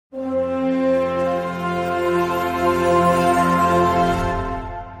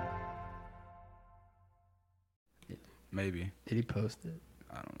Did he post it?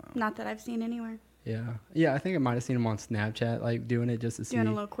 I don't know. Not that I've seen anywhere. Yeah. I think I might have seen him on Snapchat, like doing it just to see. Doing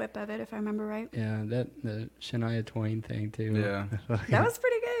a little quip of it, if I remember right. Yeah, the Shania Twain thing too. Yeah. That was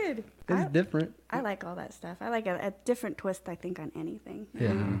pretty good. It's different. I like all that stuff. I like a different twist, I think, on anything.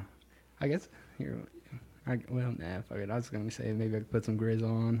 Yeah. I guess here. Fuck it. I was gonna say maybe I could put some Grizz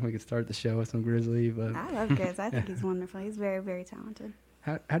on. We could start the show with some Grizzly, but I love Grizz. I think he's wonderful. He's very, very talented.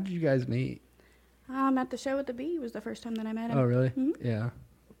 How did you guys meet? At the show with the Bee was the first time that I met him. Oh, really? Mhm. Yeah.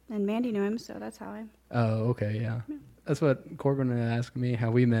 And Mandy knew him, so that's how I... Oh, okay, yeah. That's what Corbin asked me, how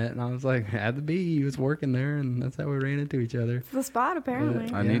we met, and I was like, at the Bee, he was working there, and that's how we ran into each other. It's the spot,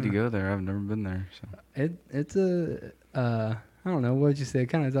 apparently. I need to go there. I've never been there. So. It's a, I don't know, what would you say?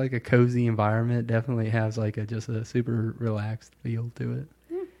 Kind of like a cozy environment. Definitely has like just a super relaxed feel to it.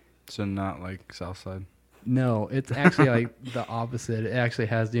 Yeah. So not like Southside? No, it's actually like the opposite. It actually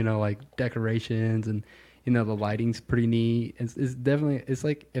has, like decorations and, the lighting's pretty neat. It's definitely, it's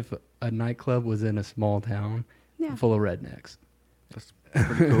like if a nightclub was in a small town full of rednecks. That's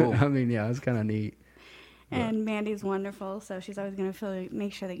pretty cool. I mean, yeah, it's kind of neat. And Mandy's wonderful, so she's always going to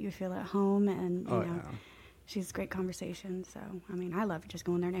make sure that you feel at home, and you know, she's great conversation. So, I mean, I love just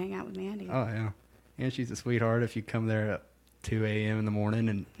going there to hang out with Mandy. Oh, yeah. And she's a sweetheart. If you come there at 2 a.m. in the morning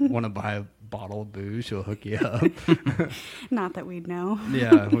and want to buy a bottle of booze, she'll hook you up. Not that we'd know.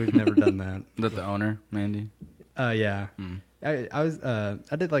 Yeah, we've never done that. Is that the owner, Mandy? Yeah. I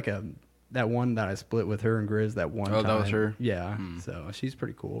did like that one that I split with her and Grizz that one time. Oh, that was her? Yeah. So she's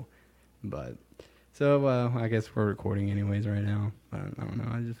pretty cool. But so I guess we're recording anyways right now. But I don't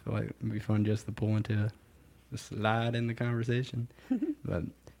know. I just feel like it'd be fun just to pull into a slide in the conversation. But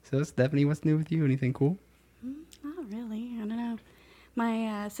so Stephanie, what's new with you? Anything cool? Not really. I don't know.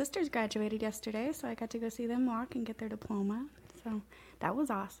 My sisters graduated yesterday, so I got to go see them walk and get their diploma. So that was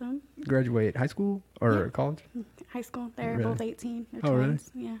awesome. Graduate high school or college? High school. They're Really? both 18. They're Oh,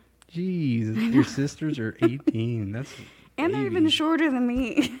 twins. Really? Yeah. Jeez, your sisters are 18. That's And they're even shorter than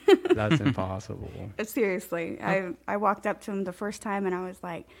me. That's impossible. Seriously. I walked up to them the first time and I was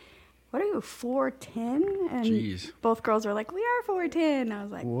like, what are you, 4'10"? And Jeez. both girls were like, we are 4'10". I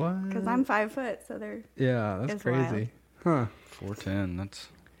was like, What? because I'm 5 foot, so they're That's It's crazy. Huh. 4'10".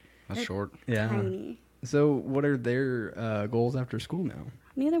 That's short. Yeah. tiny. So what are their goals after school now?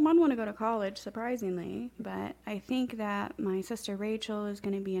 Neither one want to go to college, surprisingly, but I think that my sister Rachel is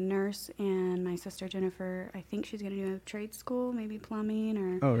going to be a nurse, and my sister Jennifer, I think she's going to do a trade school, maybe plumbing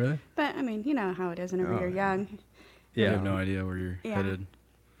or... Oh, really? But, I mean, you know how it is whenever you're young. You have no idea where you're headed.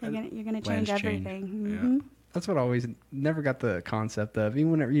 You're going to Plans change everything. change. Mm-hmm. That's what I always never got the concept of.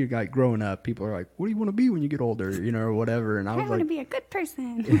 Even whenever you like growing up, people are like, "What do you want to be when you get older?" Or whatever. And I was want to like, be a good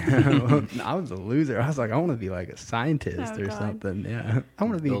person. I was a loser. I was like, I want to be like a scientist or God. something. Yeah, I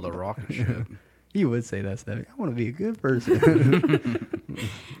want to be Build a rocket ship. You would say that stuff. I want to be a good person.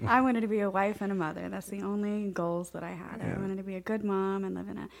 I wanted to be a wife and a mother. That's the only goals that I had. I wanted to be a good mom and live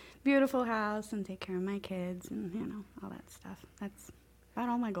in a beautiful house and take care of my kids and, all that stuff. That's about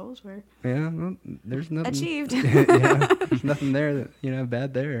all my goals were. Yeah, well, there's nothing. Achieved. There's nothing there that,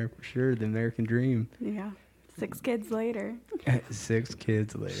 bad there, for sure. The American dream. Yeah. 6 kids later. 6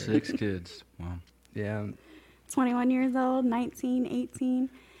 kids later. 6 kids. Wow. Yeah. 21 years old, 19, 18,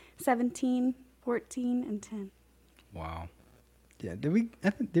 17, 14, and 10. Wow. Yeah, did we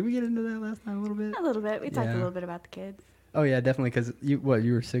get into that last time a little bit? A little bit. We talked a little bit about the kids. Oh, yeah, definitely, because you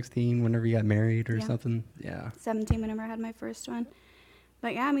were 16 whenever you got married or something? Yeah. 17 whenever I had my first one.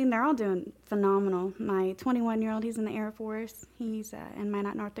 But, yeah, I mean, they're all doing phenomenal. My 21-year-old, he's in the Air Force. He's in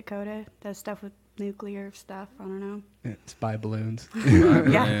Minot, North Dakota, does stuff with nuclear stuff. I don't know. Yeah, spy balloons.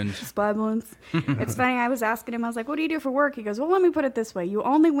 Yeah, spy balloons. It's funny. I was asking him, I was like, what do you do for work? He goes, well, let me put it this way. You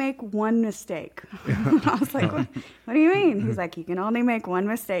only make one mistake. I was like, what do you mean? He's like, you can only make one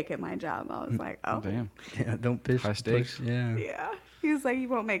mistake at my job. I was like, oh. Damn. Yeah, don't push. High stakes. Yeah. Yeah. He was like, you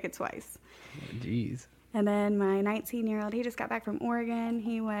won't make it twice. Jeez. And then my 19-year-old, he just got back from Oregon.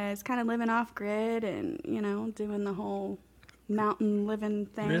 He was kind of living off grid and, doing the whole mountain living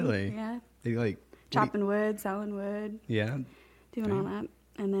thing. Really? Yeah. They chopping wood, selling wood. Yeah. Doing all that.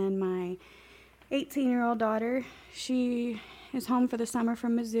 And then my 18-year-old daughter, she is home for the summer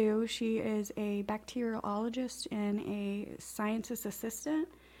from Mizzou. She is a bacteriologist and a scientist assistant.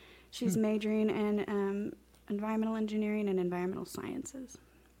 She's majoring in environmental engineering and environmental sciences.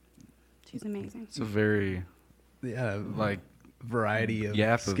 She's amazing. It's a very, variety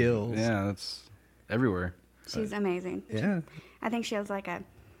of skills. Yeah, that's everywhere. She's amazing. Yeah. I think she has like a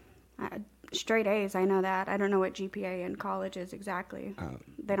straight A's. I know that. I don't know what GPA in college is exactly.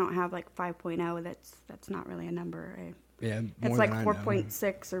 They don't have like 5.0. That's not really a number. Yeah. It's like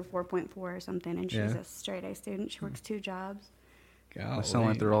 4.6 or 4.4 or something, and she's Yeah. a straight A student. She works 2 jobs. They sound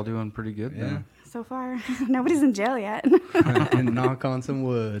like they're all doing pretty good. Yeah. Then. So far, nobody's in jail yet. And knock on some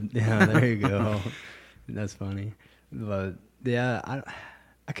wood. Yeah, there you go. That's funny. But yeah,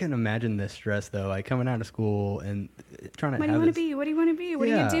 I couldn't imagine the stress though, like coming out of school and trying to What do you want to be? What do you want to be? What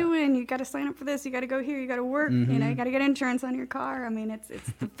are you doing? You got to sign up for this. You got to go here. You got to work. You know, you got to get insurance on your car. I mean, it's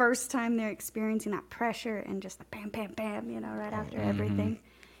the first time they're experiencing that pressure and just the bam, bam, bam, you know, right after everything.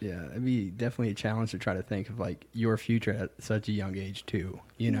 Yeah, it'd be definitely a challenge to try to think of like your future at such a young age too.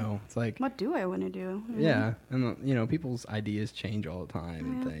 You know, it's like, what do I want to do? Yeah, and you know, people's ideas change all the time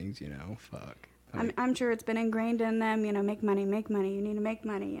and things. You know, fuck. I'm sure it's been ingrained in them, you know, make money. You need to make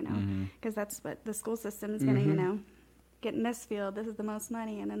money, you know, because that's what the school system is going to, you know, get in this field. This is the most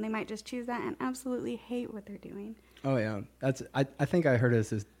money. And then they might just choose that and absolutely hate what they're doing. Oh, yeah. I think I heard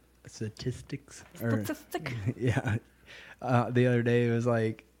this as statistics. Yeah. The other day, it was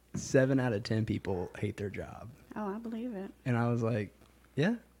like 7 out of 10 people hate their job. Oh, I believe it. And I was like,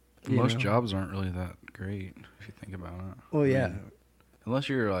 yeah. Most jobs aren't really that great if you think about it. Well, yeah. Unless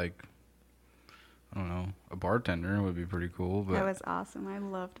you're like, I don't know, a bartender would be pretty cool. But that was awesome. I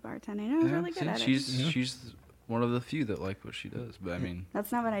loved bartending. I was really good at it. She's one of the few that like what she does. But I mean,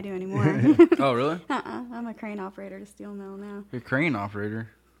 that's not what I do anymore. Oh, really? I'm a crane operator to steel mill now. You're a crane operator?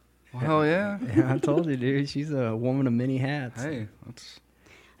 Well, hell yeah. Yeah, I told you, dude. She's a woman of many hats. Hey, that's...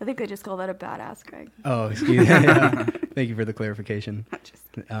 I think they just call that a badass, Greg. Oh, excuse me. Yeah. Thank you for the clarification.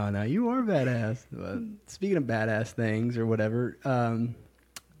 Oh, no, you are badass. Speaking of badass things or whatever,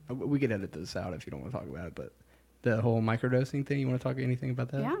 we could edit this out if you don't want to talk about it, but the whole microdosing thing, you want to talk anything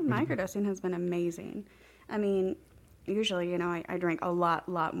about that? Yeah, microdosing has been amazing. I mean, usually, you know, I drink a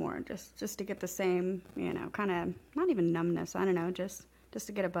lot more just to get the same, you know, kind of, not even numbness, I don't know, just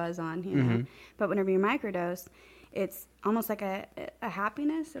to get a buzz on, you know. But whenever you microdose, it's almost like a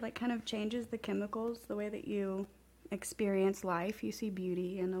happiness. It like kind of changes the chemicals, the way that you experience life. You see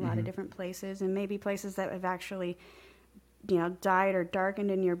beauty in a lot of different places, and maybe places that have actually, you know, died or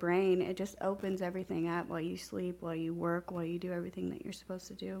darkened in your brain. It just opens everything up while you sleep, while you work, while you do everything that you're supposed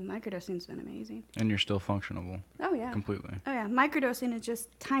to do. Microdosing's been amazing. And you're still functionable. Oh, yeah. Completely. Oh, yeah. Microdosing is just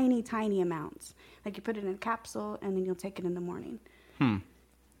tiny amounts. Like you put it in a capsule, and then you'll take it in the morning.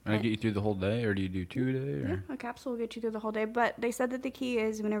 And I get you through the whole day, or do you do 2 a day? Or? Yeah, a capsule will get you through the whole day. But they said that the key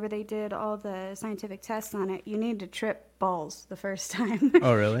is whenever they did all the scientific tests on it, you need to trip balls the first time.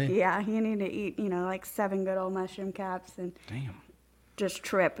 Oh, really? Yeah, you need to eat, you know, like 7 good old mushroom caps and just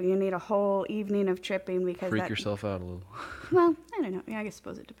trip. You need a whole evening of tripping because freak yourself out a little. Well, I don't know. Yeah, I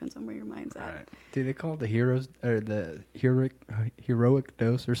suppose it depends on where your mind's at. Right. Do they call it the heroes or the heroic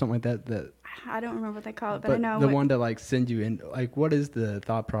dose or something like that? I don't remember what they call it, but I know the one to like send you in. Like, what is the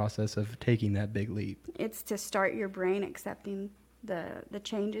thought process of taking that big leap? It's to start your brain accepting the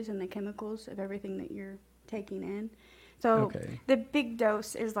changes in the chemicals of everything that you're taking in. So the big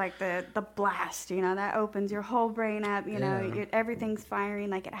dose is like the blast, you know, that opens your whole brain up, you know, everything's firing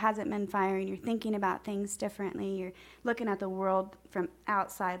like it hasn't been firing. You're thinking about things differently. You're looking at the world from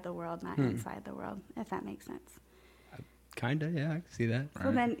outside the world, not inside the world, if that makes sense. Kind of, yeah, I can see that.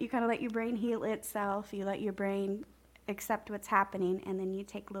 So then you kind of let your brain heal itself. You let your brain accept what's happening, and then you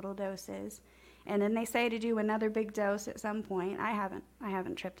take little doses. And then they say to do another big dose at some point. I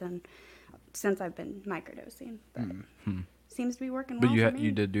haven't tripped in since I've been microdosing, but seems to be working well for me.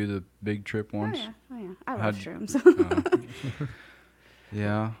 You did do the big trip once? Oh yeah. I love shrooms.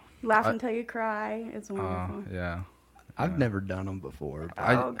 Yeah. Laugh until you cry. It's wonderful. Yeah. I've never done them before.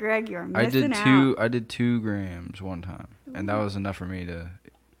 Greg, you're missing out. I did 2 grams one time, and that was enough for me to.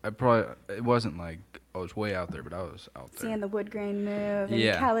 It wasn't like I was way out there, but I was out there. Seeing the wood grain move, and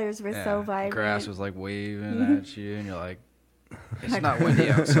the colors were so vibrant. The grass was like waving at you, and you're like, it's not windy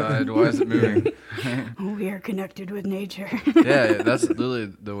outside. Why is it moving? We are connected with nature. Yeah, that's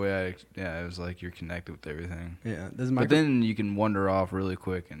literally the way it was like you're connected with everything. Yeah. But then you can wander off really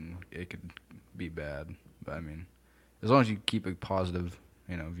quick, and it could be bad. But I mean, as long as you keep a positive,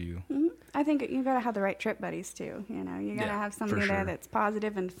 you know, view. I think you gotta have the right trip buddies too. You know, you gotta have somebody there that's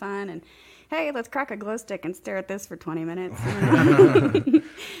positive and fun, and hey, let's crack a glow stick and stare at this for 20 minutes. You know?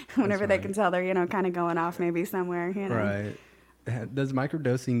 Whenever they can tell they're, you know, kind of going off maybe somewhere. You know? Right. Does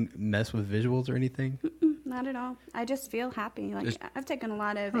microdosing mess with visuals or anything? Not at all. I just feel happy. Like I've taken a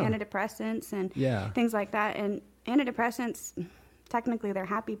lot of antidepressants and things like that, and antidepressants. Technically, they're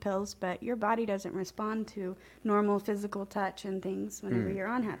happy pills, but your body doesn't respond to normal physical touch and things whenever you're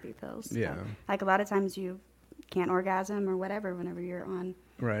on happy pills. Yeah. So, like a lot of times you can't orgasm or whatever whenever you're on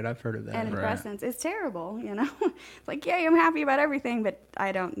Right, I've heard of that. antidepressants. Right. It's terrible, you know. It's like, yay, I'm happy about everything, but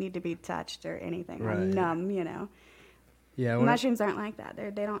I don't need to be touched or anything. Right. I'm numb, you know. Yeah, Mushrooms aren't like that.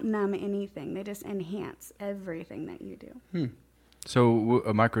 They don't numb anything. They just enhance everything that you do. So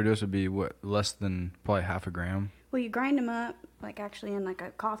a microdose would be what, less than probably half a gram? Well, you grind them up, like actually in like a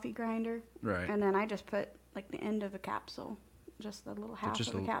coffee grinder. Right. And then I just put like the end of a capsule, just a little half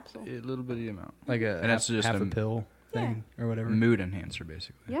of a capsule. A little bitty amount. Like a and it's just half a pill thing or whatever. Mood enhancer,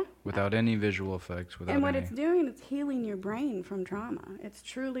 basically. Yeah. Without any visual effects. And what it's doing, it's healing your brain from trauma. It's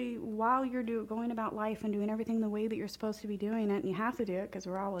truly, while you're going about life and doing everything the way that you're supposed to be doing it, and you have to do it because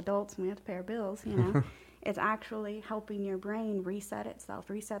we're all adults and we have to pay our bills, you know. It's actually helping your brain reset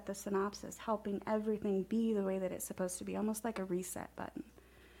itself, reset the synapses, helping everything be the way that it's supposed to be, almost like a reset button.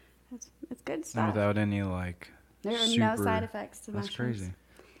 It's good stuff. And without any, like, there are no side effects to mushrooms. That's crazy.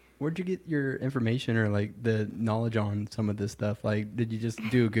 Where'd you get your information or, like, the knowledge on some of this stuff? Like, did you just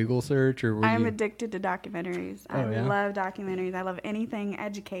do a Google search, or were I'm addicted to documentaries. I yeah? love documentaries. I love anything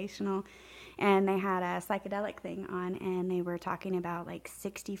educational. And they had a psychedelic thing on, and they were talking about, like,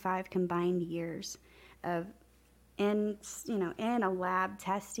 65 combined years of in a lab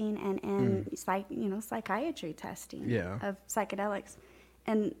testing and in psychiatry testing of psychedelics.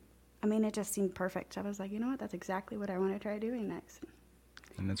 And I mean, it just seemed perfect. I was like, you know what, that's exactly what I want to try doing next.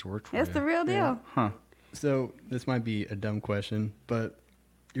 And it's worked for you. It's the real deal. Yeah. Huh. So this might be a dumb question, but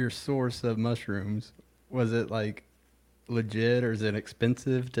your source of mushrooms, was it like legit, or is it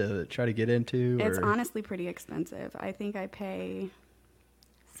expensive to try to get into? It's honestly pretty expensive. I think I pay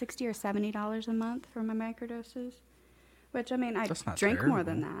 $60 or $70 a month for my microdoses, which, I mean, I drink more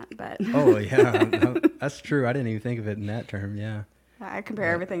than that, but oh yeah, no, that's true. I didn't even think of it in that term. Yeah, I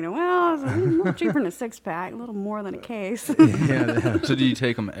compare everything to, well, it's a little cheaper than a 6-pack, a little more than a case. yeah. So do you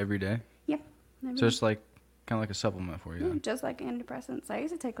take them every day? Yeah. So it's like kind of like a supplement for you. Yeah, just like antidepressants. I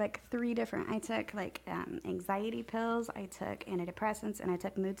used to take like 3 different. I took like anxiety pills, I took antidepressants, and I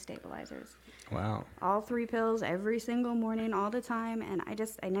took mood stabilizers. Wow. All 3 pills every single morning, all the time, and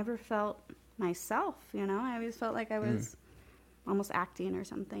I never felt myself. You know, I always felt like I was almost acting or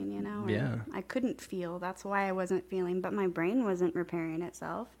something. You know, yeah. I couldn't feel. That's why I wasn't feeling. But my brain wasn't repairing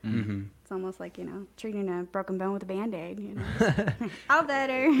itself. Mm-hmm. It's almost like, you know, treating a broken bone with a Band-Aid. You know, all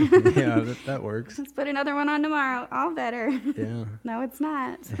better. Yeah, that works. Let's put another one on tomorrow. All better. Yeah. No, it's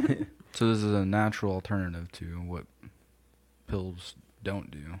not. So this is a natural alternative to what pills don't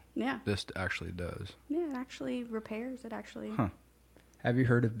do. Yeah. This actually does. Yeah, it actually repairs. It actually. Huh. Have you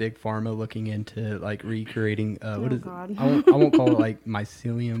heard of Big Pharma looking into like recreating? What is God. it? I won't call it like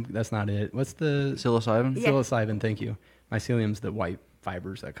mycelium. That's not it. What's the Psilocybin? Yeah. Psilocybin? Thank you. Mycelium's the white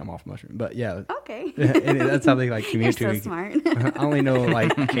fibers that come off mushroom. But yeah. Okay. And that's how they like You're communicate. so smart. I only know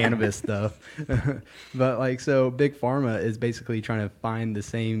like cannabis stuff. But like, so Big Pharma is basically trying to find the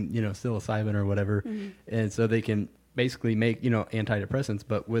same, psilocybin or whatever. Mm-hmm. And so they can basically make, antidepressants,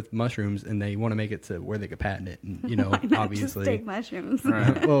 but with mushrooms, and they want to make it to where they could patent it. And, Why not obviously. just take mushrooms.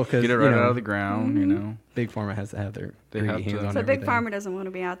 Right. Well, because get it right out of the ground, Big Pharma has to have their They have hands to. on So everything. Big Pharma doesn't want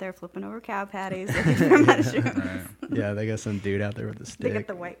to be out there flipping over cow patties looking for mushrooms. Right. Yeah, they got some dude out there with a stick. They get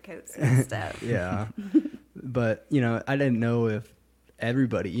the white coats and stuff. Yeah. But, I didn't know if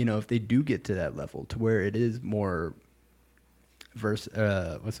everybody, if they do get to that level to where it is more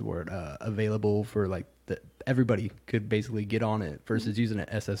available for like everybody could basically get on it versus using an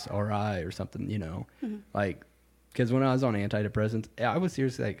SSRI or something, Mm-hmm. like, because when I was on antidepressants, I was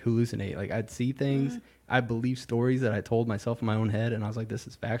seriously like hallucinate. Like I'd see things, I believe stories that I told myself in my own head, and I was like, this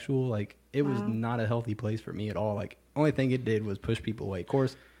is factual. Like it was not a healthy place for me at all. Like only thing it did was push people away. Of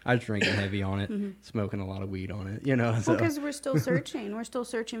course, I was drinking heavy on it, smoking a lot of weed on it, So. Well, because we're still searching. We're still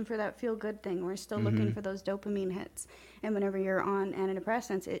searching for that feel-good thing. We're still looking for those dopamine hits. And whenever you're on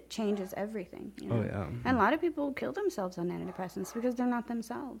antidepressants, it changes everything. Oh, yeah. And a lot of people kill themselves on antidepressants because they're not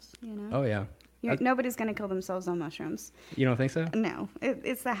themselves, Oh, yeah. Nobody's going to kill themselves on mushrooms. You don't think so? No.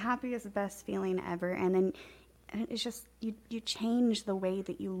 It's the happiest, best feeling ever. And then it's just, you change the way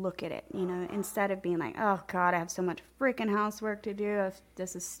that you look at it, instead of being like, oh, God, I have so much freaking housework to do.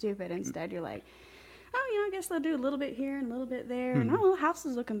 This is stupid. Instead, you're like, oh, I guess I'll do a little bit here and a little bit there. And, the house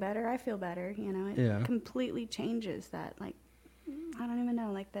is looking better. I feel better. It completely changes that, like, I don't even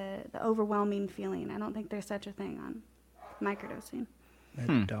know, like the overwhelming feeling. I don't think there's such a thing on microdosing.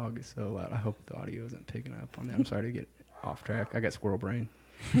 That dog is so loud. I hope the audio isn't picking up on that. I'm sorry to get off track. I got squirrel brain.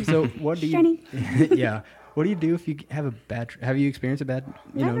 So what do you? Yeah. What do you do if you have a bad? Have you experienced a bad,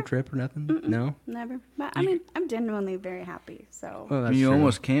 trip or nothing? Mm-mm. No. Never. But I mean, I'm genuinely very happy. So. Well, that's you true.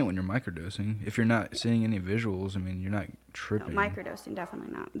 almost can't when you're microdosing. If you're not seeing any visuals, you're not tripping. No, microdosing,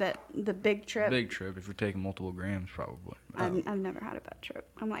 definitely not. But the big trip. Big trip. If you're taking multiple grams, probably. I've never had a bad trip.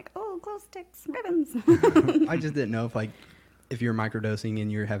 I'm like, oh, glow sticks, ribbons. I just didn't know if if you're microdosing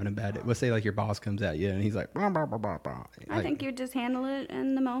and you're having a bad day, let's say like your boss comes at you and he's like, blah, blah, blah, blah, blah. I think you just handle it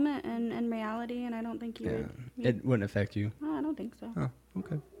in the moment and in reality, and I don't think you would. It wouldn't affect you. Oh, I don't think so. Oh,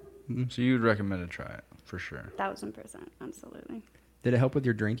 okay. So you'd recommend to try it for sure. 1000%, absolutely. Did it help with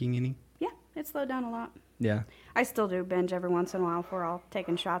your drinking any? Yeah, it slowed down a lot. Yeah. I still do binge every once in a while if we're all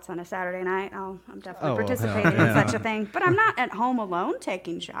taking shots on a Saturday night. I'm definitely Oh, participating yeah. in such a thing. But I'm not at home alone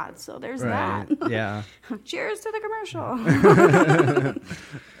taking shots, so there's Right. that. Yeah. Cheers to the commercial.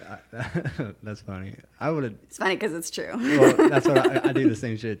 That's funny. I would have. It's funny because it's true. Well, that's what I do the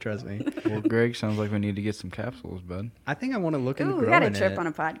same shit. Trust me. Well, Greg, sounds like we need to get some capsules, bud. I think I want to look into Ooh, we growing got a trip it. on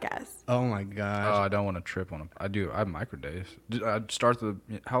a podcast. Oh my Oh, gosh. I don't want to trip on it. I have microdose. I start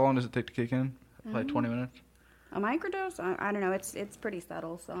how long does it take to kick in? Like 20 minutes? A microdose? I don't know. It's pretty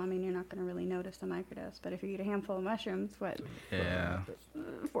subtle, so I mean, you're not going to really notice a microdose. But if you eat a handful of mushrooms, Yeah.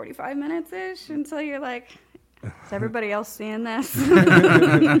 45 minutes ish until you're like, is everybody else seeing this?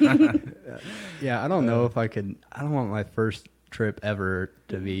 Yeah, I don't know if I could. I don't want my first trip ever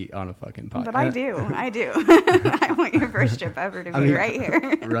to be on a fucking podcast. But I do. I want your first trip ever to be right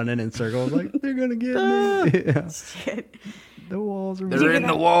here. Running in circles like they're gonna get me. Yeah. Shit. The walls are. They're in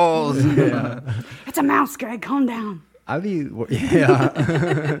the walls. Yeah. It's a mouse, Greg. Calm down. I'd be,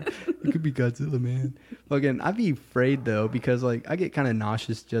 yeah. You could be Godzilla, man. Again, I'd be afraid though because like I get kind of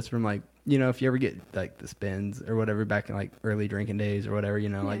nauseous just from like if you ever get like the spins or whatever back in like early drinking days or whatever,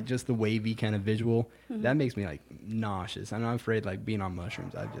 like just the wavy kind of visual that makes me like nauseous. And I'm afraid like being on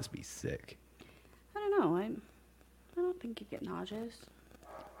mushrooms, I'd just be sick. I don't know. I don't think you get nauseous.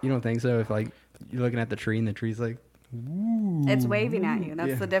 You don't think so? If like you're looking at the tree and the tree's like, ooh. It's waving at you.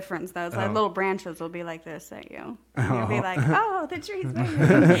 That's the difference, though. It's like little branches will be like this at you. And you'll be like, oh, the tree's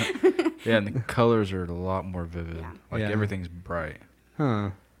waving. Yeah, and the colors are a lot more vivid. Yeah. Like Yeah. everything's bright.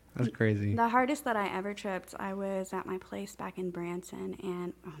 Huh. That's crazy. The hardest that I ever tripped, I was at my place back in Branson,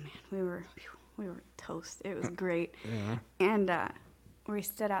 and oh man, we were toast. It was great. Yeah. And we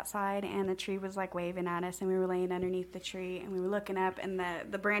stood outside, and the tree was like waving at us, and we were laying underneath the tree, and we were looking up, and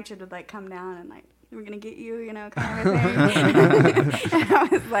the branches would like come down and like, we're gonna get you, kind of a thing. And I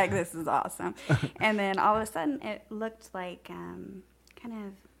was like, this is awesome. And then all of a sudden, it looked like kind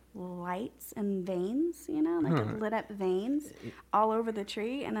of lights and veins, like it lit up veins all over the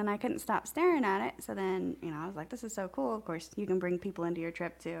tree. And then I couldn't stop staring at it. So then, I was like, this is so cool. Of course, you can bring people into your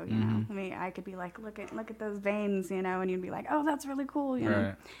trip too. I mean, I could be like, look at those veins, and you'd be like, oh, that's really cool.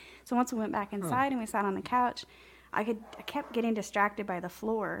 Right. So once we went back inside and we sat on the couch, I kept getting distracted by the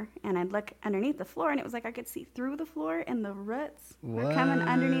floor, and I'd look underneath the floor, and it was like I could see through the floor, and the roots were coming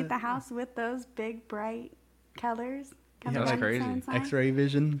underneath the house with those big bright colors coming that's down the crazy. inside. X-ray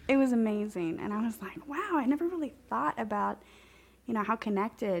vision. It was amazing, and I was like, wow, I never really thought about how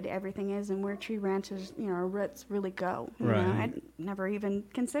connected everything is and where tree branches, roots really go. Right. I'd never even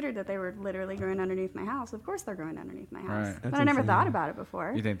considered that they were literally growing underneath my house. Of course they're growing underneath my house. Right. But That's I never insane. thought about it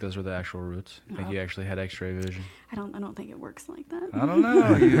before. You think those were the actual roots? You think you actually had X-ray vision? I don't think it works like that. I don't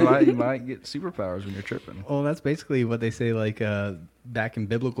know. You might get superpowers when you're tripping. Well, that's basically what they say, like, back in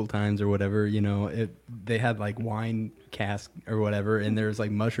biblical times or whatever, they had, like, wine cask or whatever, and there's,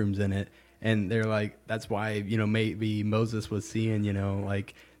 like, mushrooms in it. And they're like, that's why, maybe Moses was seeing,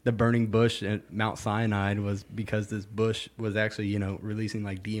 like, the burning bush at Mount Sinai was because this bush was actually, releasing,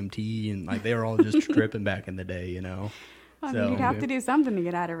 like, DMT. And, like, they were all just tripping back in the day, I mean, you'd have to do something to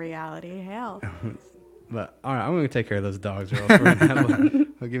get out of reality. Hell. But, all right, I'm going to take care of those dogs. Or else we're gonna have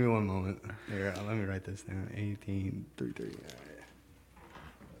well, give me one moment. Here, let me write this down. 1833. All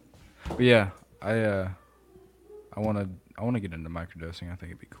right. But yeah, I want to get into microdosing. I think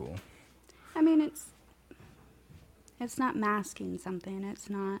it'd be cool. I mean, it's not masking something. It's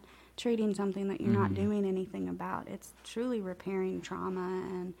not treating something that you're not doing anything about. It's truly repairing trauma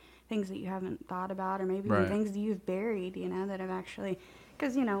and things that you haven't thought about, or maybe even things that you've buried, that have actually,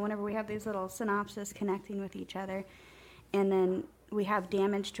 because, whenever we have these little synapses connecting with each other, and then we have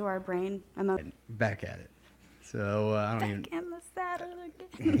damage to our brain. Back at it. So, I don't even. Back in the saddle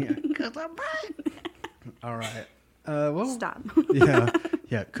again. Because I'm back. All right. Well. Stop.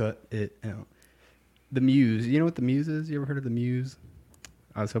 Yeah, cut it out. The Muse. You know what the Muse is? You ever heard of the Muse?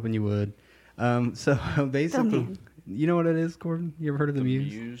 I was hoping you would. So basically, you know what it is, Corbin? You ever heard of the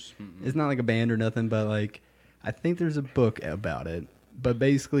Muse? It's not like a band or nothing, but like, I think there's a book about it. But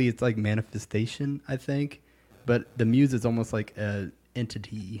basically, it's like manifestation, I think. But the Muse is almost like an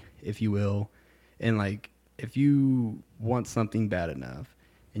entity, if you will. And like, if you want something bad enough,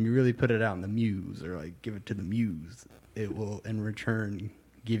 and you really put it out in the Muse, or like give it to the Muse, it will in return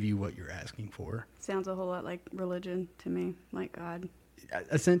give you what you're asking for. Sounds a whole lot like religion to me, like God.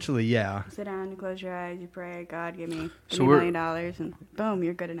 Essentially, yeah. Sit down, you close your eyes, you pray, God, give me $1 So million, and boom,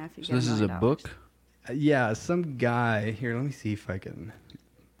 you're good enough. You So get this $1 is a million. book? Yeah, some guy here. Let me see if I can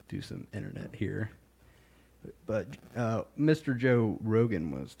do some internet here. But Mr. Joe Rogan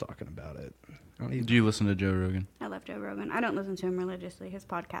was talking about it. Do you listen to Joe Rogan? I love Joe Rogan. I don't listen to him religiously. His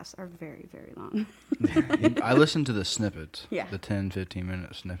podcasts are very, very long. I listen to the snippets. Yeah. The 10,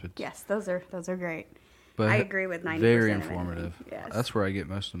 15-minute snippets. Yes, those are great. But I agree with 90%. very of informative. anything. Yes. That's where I get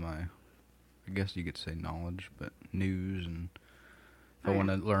most of my, I guess you could say knowledge, but news and if I want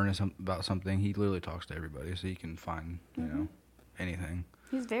to learn about something, he literally talks to everybody, so he can find you know anything.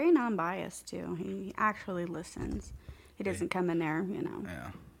 He's very non-biased too. He actually listens. He doesn't come in there, you know.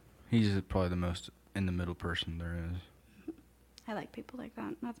 Yeah, he's probably the most in the middle person there is. I like people like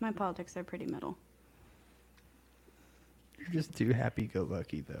that. That's my politics. They're pretty middle. You're just too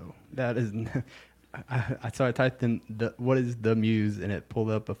happy-go-lucky, though. That is. So I typed in what is the Muse, and it pulled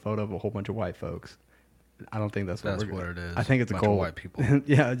up a photo of a whole bunch of white folks. I don't think that's what it is. I think it's a bunch of cult. white people.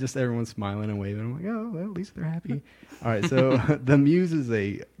 Yeah, just everyone smiling and waving. I'm like, oh, well, at least they're happy. All right, so the Muse is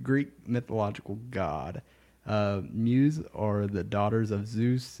a Greek mythological god. Muse are the daughters of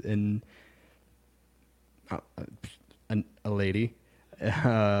Zeus and a lady,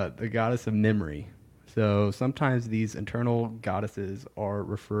 the goddess of memory. So sometimes these internal goddesses are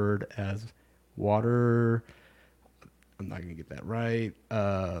referred as water. I'm not going to get that right.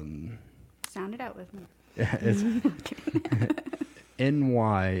 Sound it out with me. It's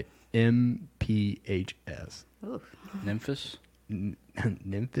NYMPHS. Oof. Nymphus?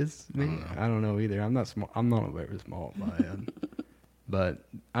 Nymphus? Maybe? I don't know either. I'm not small. I'm not very small by but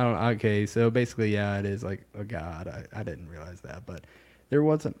I don't. Okay, so basically, yeah, it is like a god. I didn't realize that, but there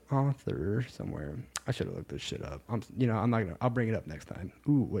was an author somewhere. I should have looked this shit up. I'm not gonna. I'll bring it up next time.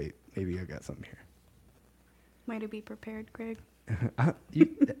 Ooh, wait, maybe I got something here. Way to be prepared, Greg.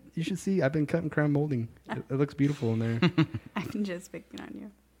 You should see. I've been cutting crown molding. It looks beautiful in there. I'm just picking on you.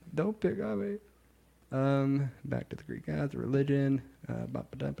 Don't pick on me. Back to the Greek gods, religion. I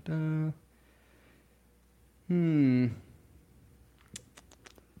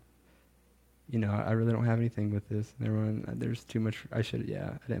really don't have anything with this. There's too much. I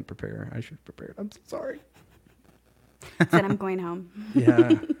didn't prepare. I should have prepared. I'm so sorry. Said I'm going home.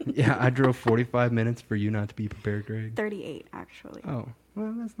 Yeah. I drove 45 minutes for you not to be prepared, Greg. 38, actually. Oh,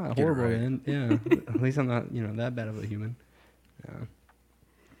 well, that's not Get it horrible right. then. Yeah, at least I'm not, that bad of a human.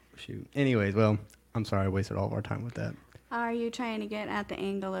 Shoot. Anyways, well, I'm sorry I wasted all of our time with that. Are you trying to get at the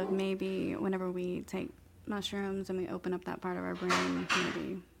angle of maybe whenever we take mushrooms and we open up that part of our brain,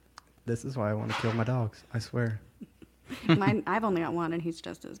 maybe? This is why I want to kill my dogs. I swear. I've only got one, and he's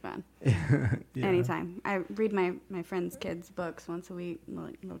just as bad. Yeah. Anytime. I read my friends' kids' books once a week,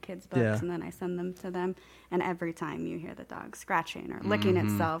 little kids' books, Yeah. and then I send them to them. And every time you hear the dog scratching or licking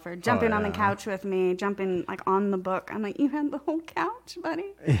itself or jumping on the yeah. couch with me, jumping like on the book, I'm like, you had the whole couch,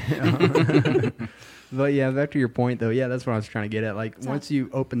 buddy. But yeah, back to your point though. Yeah, that's what I was trying to get at. Like once you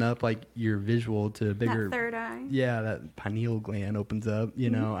open up like your visual to bigger, That third eye. yeah, that pineal gland opens up.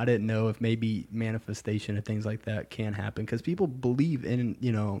 I didn't know if maybe manifestation and things like that can happen because people believe in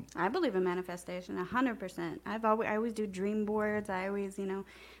I believe in manifestation 100%. I always do dream boards. I always,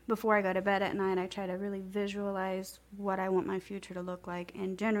 before I go to bed at night, I try to really visualize what I want my future to look like.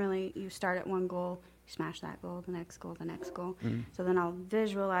 And generally, you start at one goal, you smash that goal, the next goal, the next goal. So then I'll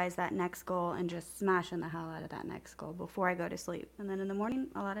visualize that next goal and just smashing the hell out of that next goal before I go to sleep. And then in the morning,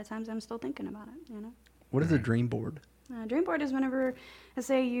 a lot of times I'm still thinking about it. What is a dream board? Dream board is whenever, let's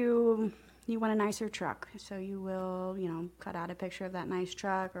say you want a nicer truck. So you will, cut out a picture of that nice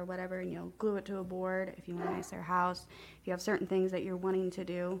truck or whatever, and you'll glue it to a board. If you want a nicer house, if you have certain things that you're wanting to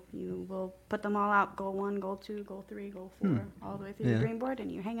do, you will put them all out, goal 1, goal 2, goal 3, goal 4, all the way through Yeah. your dream board, and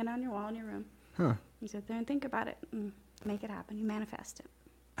you hang it on your wall in your room. Huh. You sit there and think about it and make it happen. You manifest it.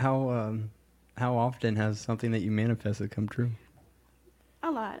 How often has something that you manifested come true? A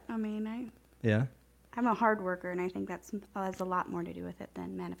lot. I mean, Yeah. I'm a hard worker, and I think that has a lot more to do with it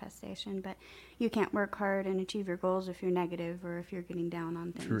than manifestation. But you can't work hard and achieve your goals if you're negative or if you're getting down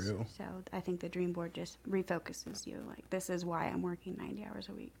on things. True. So I think the dream board just refocuses you. Like, this is why I'm working 90 hours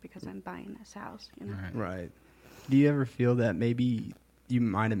a week, because I'm buying this house. Right. Do you ever feel that maybe you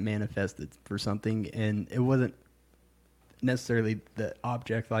might have manifested for something and it wasn't necessarily the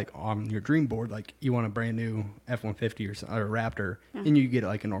object like on your dream board, like you want a brand new F-150 or a Raptor, and you get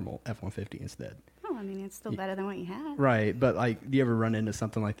like a normal F-150 instead? Oh, I mean, it's still better than what you had. Right, but like, do you ever run into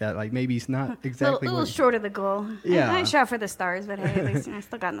something like that? Like maybe it's not exactly a little short of the goal. Yeah. I shot for the stars, but hey, at least I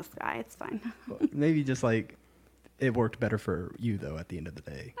still got in the sky. It's fine. maybe just like it worked better for you though at the end of the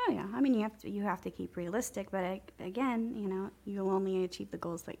day. Oh yeah, I mean you have to keep realistic, but again, you know, you'll only achieve the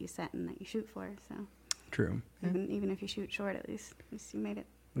goals that you set and that you shoot for. So True. even if you shoot short, at least you made it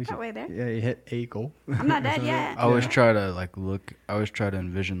At least that way there. Yeah, you hit a goal. I'm not dead yet. I always try to I always try to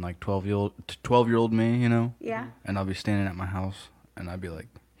envision like 12-year-old me, you know? Yeah. And I'll be standing at my house and I'd be like,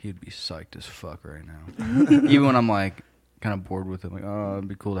 he'd be psyched as fuck right now. Even when I'm like kind of bored with it, like, oh, it'd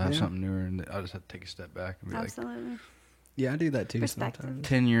be cool to have something newer, and I just have to take a step back and be Absolutely. Yeah, I do that too Perspective. sometimes.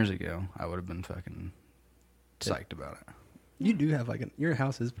 10 years ago, I would have been fucking psyched about it. You do have your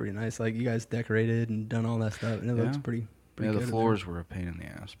house is pretty nice. Like you guys decorated and done all that stuff, and it looks pretty Yeah, good. the floors were a pain in the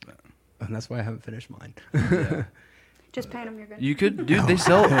ass, but And that's why I haven't finished mine. yeah. Just paint them. You're good. You could, dude. They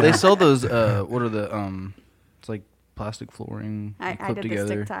sell those. What are the It's like plastic flooring I put did together.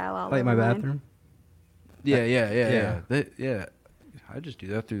 the stick tile all Like over my mine. bathroom. Yeah. I just do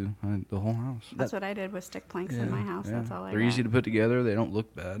that through the whole house. That's what I did with stick planks in my house. Yeah. That's all I They're got. easy to put together. They don't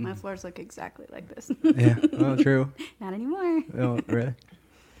look bad. My floors look exactly like this. Yeah. Oh, true. Not anymore. Oh, really?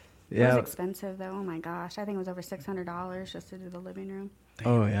 It Yeah. was expensive though. Oh my gosh, I think it was over $600 just to do the living room.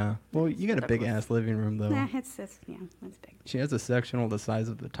 Oh, yeah. Well, you got a big ass living room though. Nah, it's big. She has a sectional the size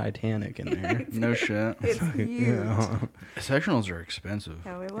of the Titanic in there. No shit. It's huge. Yeah. Sectionals are expensive.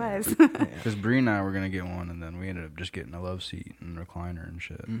 Oh, it was. Because Bree and I were gonna get one, and then we ended up just getting a love seat and recliner and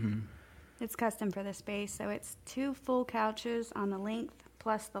shit. Mm-hmm. It's custom for the space, so it's 2 full couches on the length,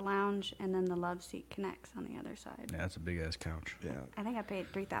 plus the lounge, and then the love seat connects on the other side. Yeah, that's a big ass couch. Yeah. I think I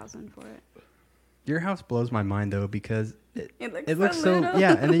paid $3,000 for it. Your house blows my mind though because It looks so little.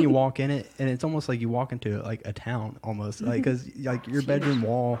 yeah, and then you walk in it and it's almost like you walk into like a town almost like because like your bedroom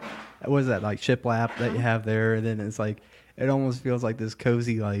wall, what is that like shiplap that you have there? And then it's like it almost feels like this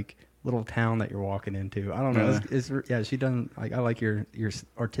cozy like little town that you're walking into. I don't know. It's yeah. She done like I like your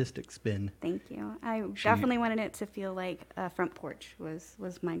artistic spin. Thank you. I definitely wanted it to feel like a front porch was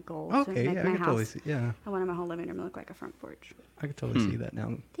my goal. Okay, to make yeah, my I can house. totally see. Yeah, I wanted my whole living room to look like a front porch. I can totally see that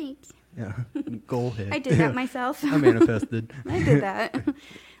now. Thanks. Yeah, goal hit. I did that myself. I manifested. I did that. A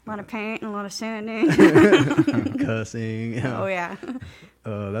lot of paint and a lot of sanding. Cussing. Yeah. Oh yeah.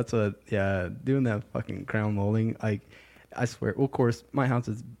 That's doing that fucking crown molding. Like, I swear. Well, of course, my house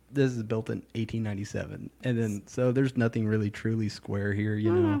this is built in 1897, and then so there's nothing really truly square here,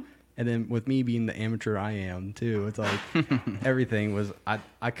 you know. And then with me being the amateur I am too, it's like everything was.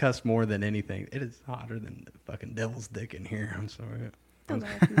 I cuss more than anything. It is hotter than the fucking devil's dick in here. I'm sorry. Those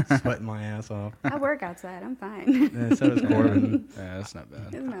I'm are- sweating my ass off. I work outside. I'm fine. And so does Corbin. Yeah, that's not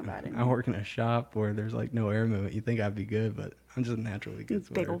bad. It's not bad. I work in a shop where there's like no air movement. You think I'd be good, but I'm just naturally good.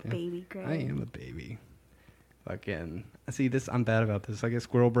 Big sweater, old yeah. baby, Greg. I am a baby. Fucking. See this. I'm bad about this. I get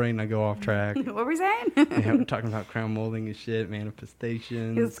squirrel brain. I go off track. What were we saying? Yeah, we're talking about crown molding and shit,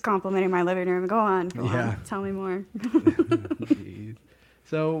 manifestations. He was complimenting my living room. Go on. Go Yeah. on. Tell me more. Jeez.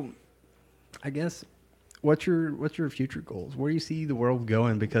 So, I guess, what's your future goals? Where do you see the world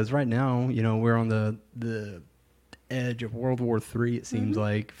going? Because right now, you know, we're on the edge of World War III. It seems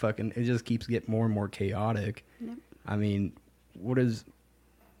like fucking. It just keeps getting more and more chaotic. Yep. I mean, what is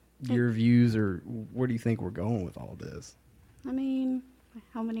your views, or where do you think we're going with all this? I mean,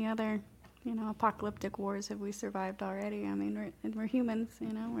 how many other, apocalyptic wars have we survived already? I mean, we're humans,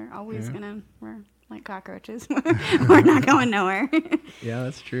 we're always we're like cockroaches. We're not going nowhere. Yeah,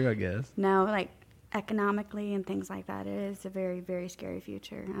 that's true, I guess. No, like economically and things like that, it is a very, very scary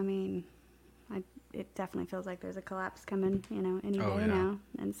future. I mean, it definitely feels like there's a collapse coming, any day now.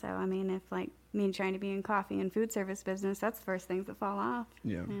 And so, I mean, if like me trying to be in coffee and food service business, that's the first things that fall off.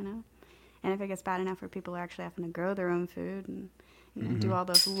 Yeah. And if it gets bad enough where people are actually having to grow their own food and do all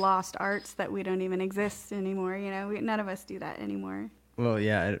those lost arts that we don't even exist anymore, none of us do that anymore. Well,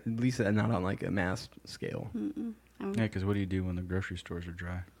 yeah, at least not on like a mass scale. Yeah, because what do you do when the grocery stores are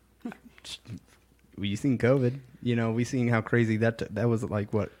dry? We seen COVID, we seen how crazy that was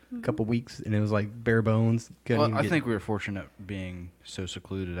like what a couple weeks, and it was like bare bones. Well, I think we were fortunate being so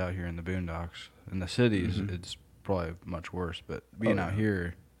secluded out here in the boondocks. In the cities, it's probably much worse. But being out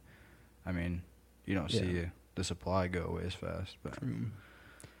here, I mean, you don't see the supply go away as fast. But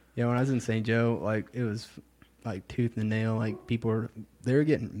yeah, when I was in St. Joe, like it was like tooth and nail. Like people they were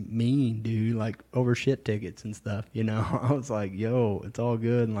getting mean, dude. Like over shit tickets and stuff. I was like, yo, it's all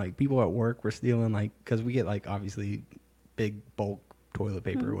good. And like people at work were stealing, like, because we get like obviously big bulk toilet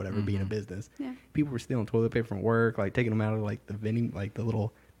paper or whatever, being a business. Yeah. People were stealing toilet paper from work, like taking them out of like the vending, like the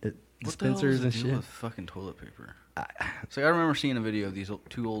little dispensers and shit. With fucking toilet paper? So I remember seeing a video of these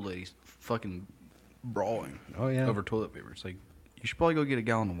two old ladies fucking brawling. Oh yeah. Over toilet paper. It's like you should probably go get a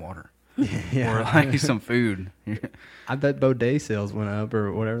gallon of water. Yeah. Or like some food. I bet Bidet sales went up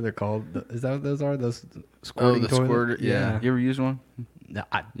or whatever they're called. Is that what those are? Those Oh, squirting the toilets? squirter. Yeah. You ever use one? No,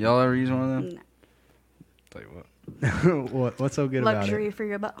 Y'all ever use one of them? No. Tell you what. what's so good Luxury about for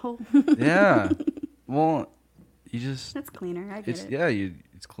your butthole. Yeah. Well, you just. That's cleaner. I get It's it. yeah.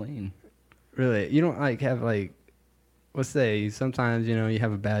 It's clean. it? Really? You don't like have like, let's say sometimes, you know, you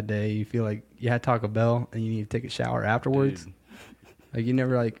have a bad day. You feel like you had Taco Bell and you need to take a shower afterwards. Dude, Like you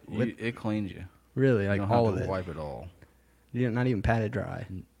never like, it cleans you. really You like don't all have of to it. wipe it all. You're not even pat it dry.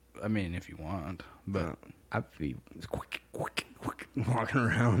 I mean, if you want, but I'd be walking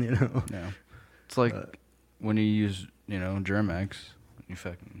around, you know. no. It's like when you use, Germex. You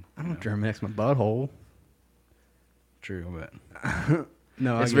fucking. I don't Germex my butthole. True, but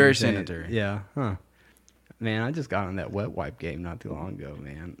No, It's I get very what you're saying. sanitary. Yeah, huh? Man, I just got on that wet wipe game not too long ago,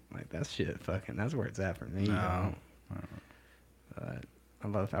 man. Like that shit, that's where it's at for me. No. Bro. I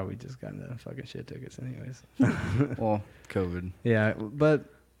love how we just got into fucking shit tickets, anyways. well, COVID. Yeah, but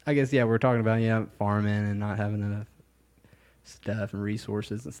I guess we're talking about farming and not having enough stuff and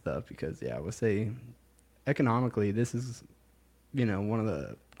resources and stuff because I would say economically this is one of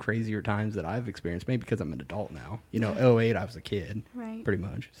the crazier times that I've experienced. Maybe because I'm an adult now. 08 I was a kid, Right. pretty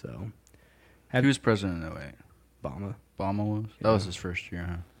much. So Who was president in 08? Obama. Obama was? Yeah. That was his first year,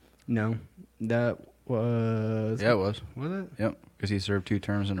 huh? No, that was Yeah, it was. Was it? Yep, because he served 2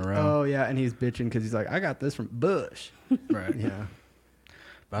 terms in a row. Oh yeah, and he's bitching because he's like, I got this from Bush. Right. Yeah.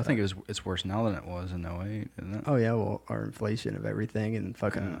 But I think it's worse now than it was in 08, isn't it? Oh yeah, well, our inflation of everything and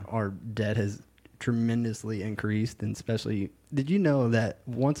fucking our debt has tremendously increased, and especially, did you know that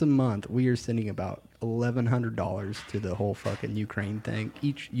once a month we are sending about $1,100 to the whole fucking Ukraine thing?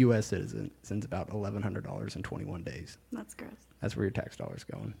 Each U.S. citizen sends about $1,100 in 21 days. That's gross. That's where your tax dollars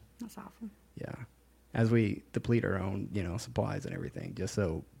going. That's awful. Yeah, as we deplete our own, supplies and everything, just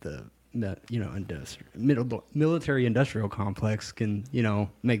so the military industrial complex can,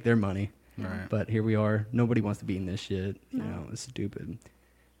 make their money. Right. But here we are. Nobody wants to be in this shit. No. It's stupid.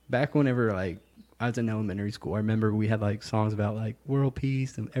 Back whenever I was in elementary school, I remember we had songs about world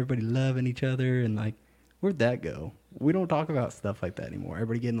peace and everybody loving each other, and where'd that go? We don't talk about stuff like that anymore.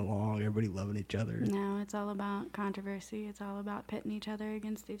 Everybody getting along, everybody loving each other. No, it's all about controversy. It's all about pitting each other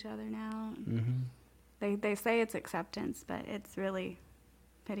against each other now. Mm-hmm. They say it's acceptance, but it's really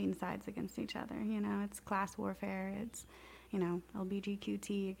pitting sides against each other. It's class warfare. It's,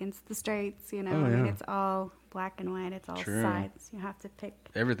 LGBTQT against the straights. I mean, it's all black and white. It's all True. sides. You have to pick.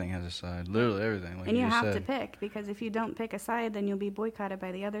 Everything has a side. Literally everything. Like And you just have to said. pick, because if you don't pick a side, then you'll be boycotted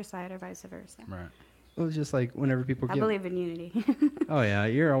by the other side or vice versa. Right. It was just whenever people I get. believe in unity. Oh yeah,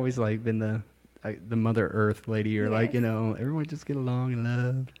 you're always been the Mother Earth lady. You're Yes. everyone just get along and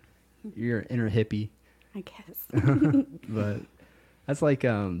love. You're an inner hippie. I guess. But that's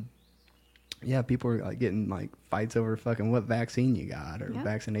people are getting fights over fucking what vaccine you got or Yep.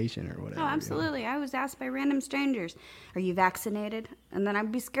 vaccination or whatever. Oh, absolutely. I was asked by random strangers, "Are you vaccinated?" And then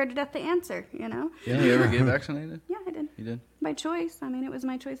I'd be scared to death to answer, Yeah. Did you ever get vaccinated? Yeah, I did. You did? By choice. I mean, it was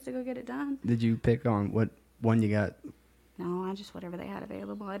my choice to go get it done. Did you pick on what one you got? No, I just whatever they had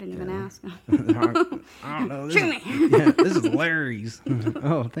available. I didn't even ask. I don't know. Shoot me. This is Larry's.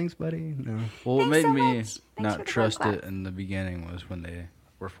 Oh, thanks, buddy. No. Well, what Thanks made so me much. Thanks for not the trust gold it clap. in the beginning was when they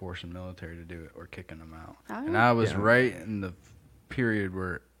were forcing military to do it or kicking them out. Oh, And yeah. I was Yeah. right in the period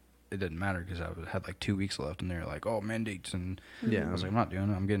where it didn't matter because had 2 weeks left, and they were like, "Oh, mandates," and Yeah. I was like, "I'm not doing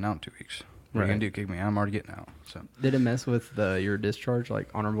it. I'm getting out in 2 weeks. What are you Right. gonna do? Kick me out? I'm already getting out." So Did it mess with your discharge,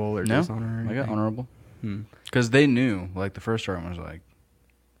 honorable or no, dishonor? Or I got anything? honorable Hmm. because they knew. The first sergeant was like,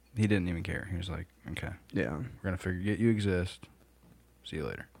 he didn't even care. He was like, "Okay, Yeah. we're gonna figure you exist. See you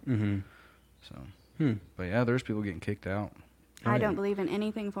later." Mm-hmm. So, but yeah, there's people getting kicked out. I Oh, don't yeah. believe in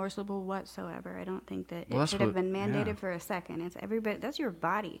anything forcible whatsoever. I don't think that Well, it that's should have what- been mandated yeah. for a second. It's everybody. That's your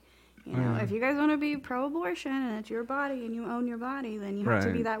body. Yeah. If you guys want to be pro-abortion and it's your body and you own your body, then you have to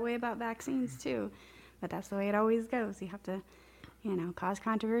be Right. that way about vaccines too. But that's the way it always goes. You have to, cause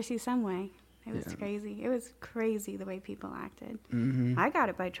controversy some way. It was Yeah. crazy. It was crazy the way people acted. Mm-hmm. I got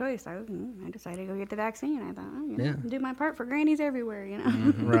it by choice. I decided to go get the vaccine. I thought, Yeah. do my part for grannies everywhere.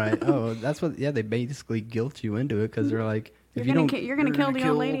 Right. Oh, that's what. Yeah, they basically guilt you into it because they're like, if you don't, You're gonna kill the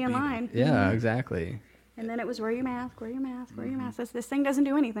old lady in line. yeah, exactly. And then it was wear your mask, wear your mask, wear your mask. This thing doesn't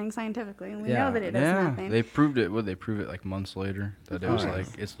do anything scientifically, and we Yeah. know that it does Yeah, nothing. they proved it. Would they prove it months later? That it was Oh, yeah.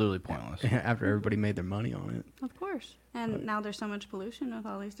 it's literally pointless. After everybody made their money on it. Of course. And now there's so much pollution with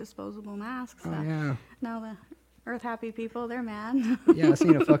all these disposable masks. Oh that yeah. Now the Earth happy people, they're mad. Yeah, I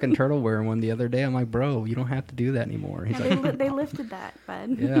seen a fucking turtle wearing one the other day. I'm like, bro, you don't have to do that anymore. He's And like, they lifted that,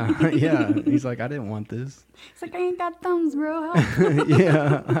 bud. yeah. He's like, I didn't want this. It's like, I ain't got thumbs, bro. Help.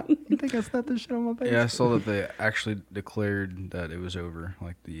 Yeah, you think I snapped this shit on my face. Yeah, I saw that they actually declared that it was over.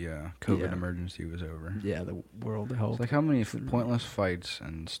 Like the COVID emergency was over. Yeah, the World Health. It's like how many pointless fights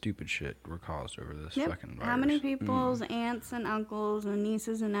and stupid shit were caused over this fucking virus. How many people's aunts and uncles and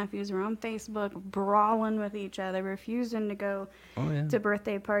nieces and nephews were on Facebook brawling with each other, refusing to go to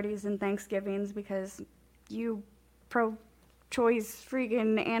birthday parties and Thanksgivings because you pro-choice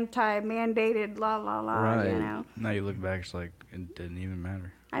freaking anti-mandated right. you know. Now you look back, it's like it didn't even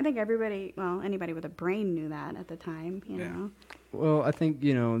matter. I think anybody with a brain knew that at the time, you know. Well, I think,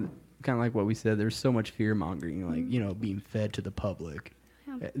 kind of like what we said, there's so much fear-mongering, like, being fed to the public.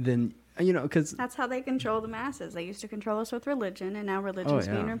 Yeah. Then, because... That's how they control the masses. They used to control us with religion, and now religion's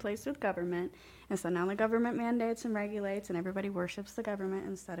being replaced with government. And so now the government mandates and regulates, and everybody worships the government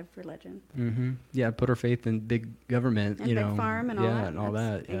instead of religion. Mm-hmm. Yeah, put our faith in big government, and big farm and all that. And all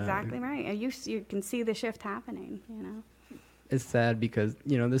that. Yeah. Exactly right. And you can see the shift happening, It's sad because,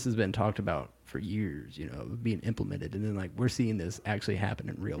 this has been talked about for years, being implemented. And then, like, we're seeing this actually happen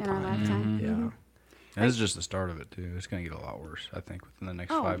in real time. Mm-hmm. Yeah. And this is just the start of it, too. It's going to get a lot worse, I think, within the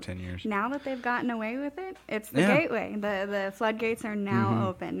next 5-10 years. Now that they've gotten away with it, it's the gateway. The floodgates are now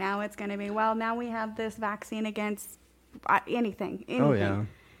open. Now it's going to be, now we have this vaccine against anything. Oh, yeah.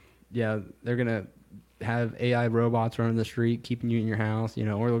 Yeah, they're going to have AI robots running the street, keeping you in your house, or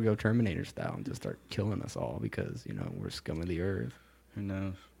they'll go Terminator style and just start killing us all because, we're scum of the earth. Who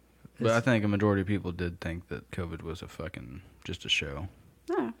knows? But I think a majority of people did think that COVID was just a show.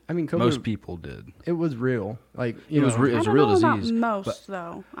 Yeah. I mean, COVID, most people did. It was real. Like it was a real disease.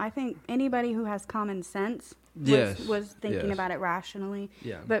 Though. I think anybody who has common sense was thinking about it rationally.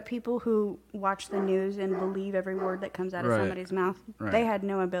 Yeah. But people who watch the news and believe every word that comes out of somebody's mouth, they had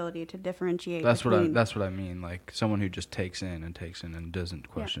no ability to differentiate. That's what I mean. Like someone who just takes in and doesn't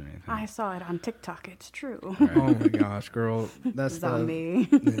question anything. I saw it on TikTok. It's true. Right. Oh my gosh, girl, that's zombie.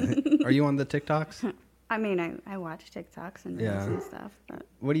 Are you on the TikToks? I mean, I watch TikToks and reels and stuff, but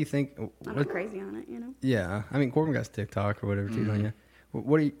what do you think? I'm not crazy on it, Yeah, I mean, Corbin got TikTok or whatever too, don't you?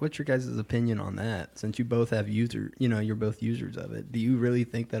 What's your guys' opinion on that? Since you both have you're both users of it. Do you really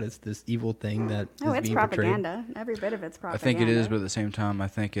think that it's this evil thing that is it's being propaganda. portrayed? Every bit of it's propaganda. I think it is, but at the same time, I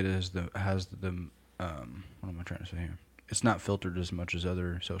think it is what am I trying to say here? It's not filtered as much as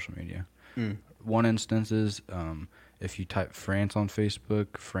other social media. One instance is if you type France on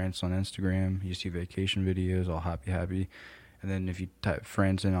Facebook, France on Instagram, you see vacation videos, all happy. And then if you type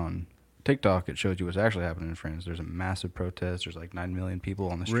France in on TikTok, it shows you what's actually happening in France. There's a massive protest. There's like 9 million people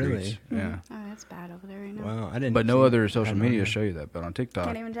on the streets. Really? Yeah. Oh, that's bad over there right now. Wow, I didn't. But no other social media show you that. But on TikTok,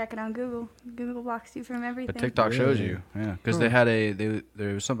 Can't even check it on Google. Google blocks you from everything. but TikTok shows you. Yeah, because they had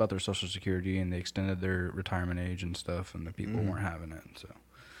there was something about their Social Security and they extended their retirement age and stuff, and the people weren't having it. So.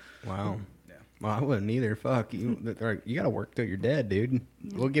 Wow. Yeah. Well, I wouldn't either. Fuck you. You got to work till you're dead, dude.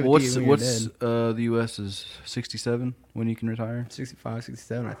 We'll give it to you when you're dead. The U.S. is 67 when you can retire? 65,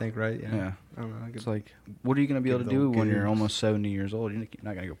 67, I think, right? Yeah. I don't know. It's like, what are you going to be able to do when you're almost 70 years old? You're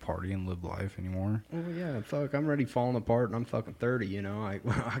not going to go party and live life anymore. Oh, yeah. Fuck, I'm already falling apart, and I'm fucking 30, I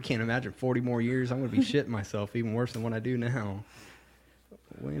can't imagine 40 more years. I'm going to be shitting myself even worse than what I do now.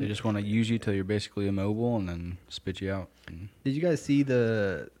 They just want to use you till you're basically immobile and then spit you out. Did you guys see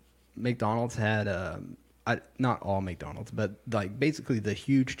the McDonald's had not all McDonald's, but like basically the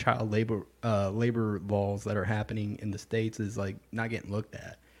huge child labor laws that are happening in the States is like not getting looked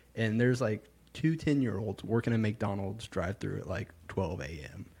at, and there's like 2 10-year-olds working at McDonald's drive-through at like 12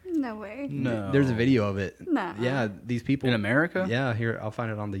 a.m. No way. No. There's a video of it. No. Yeah, these people in America. Yeah, here I'll find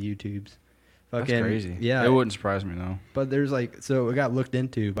it on the YouTubes. That's crazy. Yeah, it wouldn't surprise me though. But there's like, so it got looked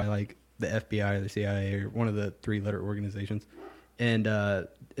into by like the FBI or the CIA or one of the 3-letter organizations, and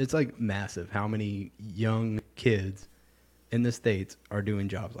it's like massive how many young kids in the States are doing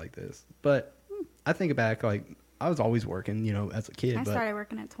jobs like this. But I think back, like I was always working, as a kid. I started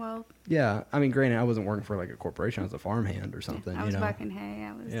working at 12. Yeah, I mean, granted, I wasn't working for like a corporation. I was a farmhand or something. I was bucking hay.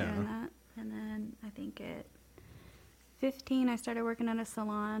 I was doing that, and then I think at 15, I started working at a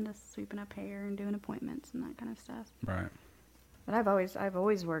salon, just sweeping up hair and doing appointments and that kind of stuff. Right. But I've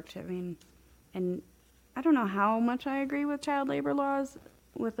always worked. I mean, and I don't know how much I agree with child labor laws,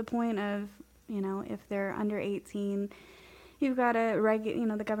 with the point of, if they're under 18, you've got to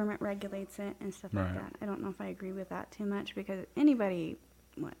the government regulates it and stuff like that. I don't know if I agree with that too much, because anybody,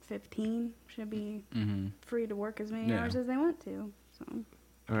 15 should be free to work as many hours as they want to. So.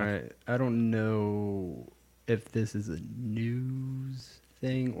 All right. I don't know if this is a news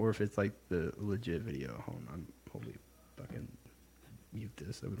thing or if it's like the legit video. Hold on, holy fucking mute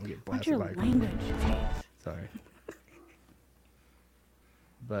this so we don't get blasted by. What's your language? Sorry.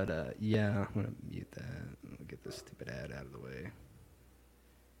 But yeah, I'm gonna mute that. I'll get this stupid ad out of the way.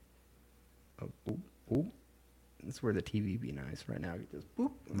 boop, boop. That's where the TV be nice right now. You just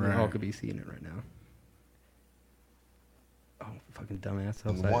boop. And Right. all could be seeing it right now. Oh, fucking dumbass.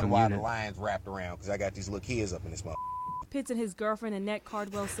 And one why the lines wrapped around, because I got these little kids up in this mother. Pitts and his girlfriend Annette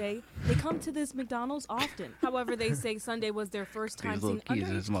Cardwell say they come to this McDonald's often. However, they say Sunday was their first time These little seeing kids,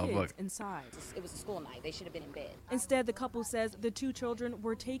 underage this kids inside. It was a school night. They should have been in bed. Instead, the couple says the two children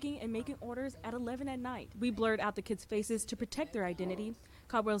were taking and making orders at 11 at night. We blurred out the kids' faces to protect their identity.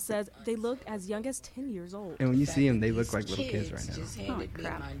 Caldwell says they looked as young as 10 years old. And when you see them, they look like little kids right now. Just handed me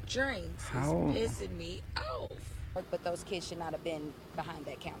my drinks. How? It's pissing me off. But those kids should not have been behind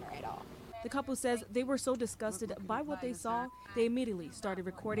that counter at all. The couple says they were so disgusted by what they saw, they immediately started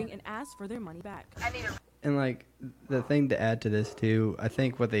recording and asked for their money back. And like the thing to add to this too, I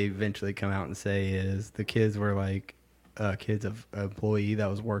think what they eventually come out and say is the kids were like kids of an employee that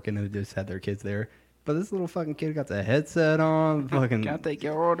was working and they just had their kids there. But this little fucking kid got the headset on. Fucking, Can I take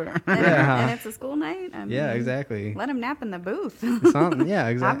your order? Yeah. And it's a school night. I mean, Yeah, exactly. Let him nap in the booth. Something. Yeah,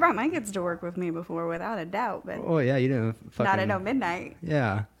 I've exactly. brought my kids to work with me before, without a doubt, but Oh yeah, you didn't fucking. not at no midnight.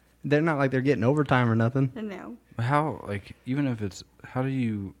 Yeah, they're not like they're getting overtime or nothing. No. How, like, even if it's, how do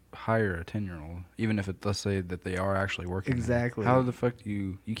you hire a 10-year-old? Even if it, let's say that they are actually working. there. Exactly. How the fuck do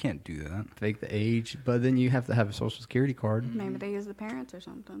you can't do that. Fake the age, but then you have to have a social security card, Maybe they use the parents or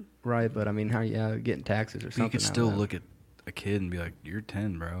something. right? But I mean, how getting taxes or But something? you could out of still that. look at a kid and be like, you're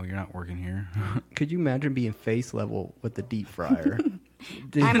 10, bro. You're not working here. Could you imagine being face level with the deep fryer?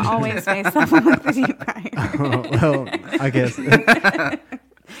 Dude. I'm always face up with the deep fryer. Oh, well, I guess.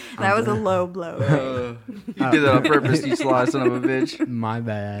 That was a low blow. You did that on purpose, you sly son of a bitch. My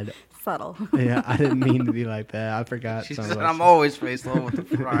bad. Subtle. Yeah, I didn't mean to be like that. I forgot. She some said, of I'm that always face level with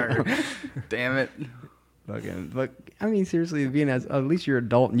the fryer. Damn it. fucking. But I mean, seriously, being as at least you're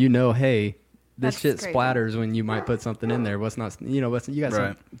adult and you know, hey, this That's shit crazy. splatters when you might put something in there. What's not, you got Right.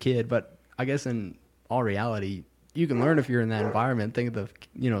 some kid, but I guess in all reality, you can learn if you're in that environment. Think of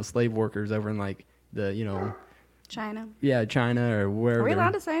the slave workers over in like the China. China or wherever. Are we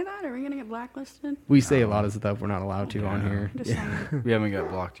allowed to say that? Are we going to get blacklisted? We say a lot of stuff we're not allowed to on Yeah. here. Just Yeah. saying. We haven't got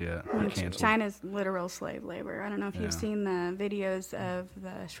blocked yet. Or canceled. China's literal slave labor. I don't know if Yeah. you've seen the videos of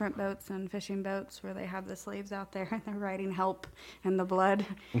the shrimp boats and fishing boats where they have the slaves out there and they're writing help in the blood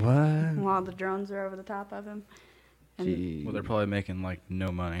What? while the drones are over the top of them. And Gee. Well, they're probably making like no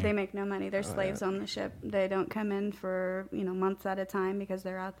money. they make no money. They're slaves on the ship. They don't come in for months at a time because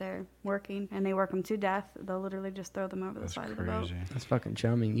they're out there working, and they work them to death. They'll literally just throw them over That's the side of the boat. crazy. That's fucking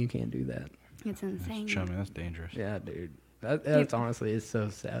chumming. You can't do that. It's insane. That's chummy. That's dangerous. Yeah, dude. That's honestly, it's so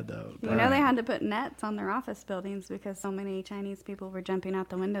sad though. You know, they had to put nets on their office buildings because so many Chinese people were jumping out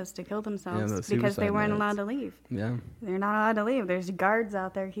the windows to kill themselves those because they suicide weren't nets. allowed to leave. Yeah. They're not allowed to leave. There's guards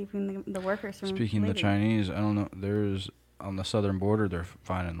out there keeping the workers from Speaking of the leaving. Chinese, I don't know. There's on the southern border, they're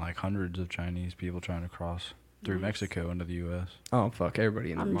finding like hundreds of Chinese people trying to cross through Nice. Mexico into the U.S. Oh fuck!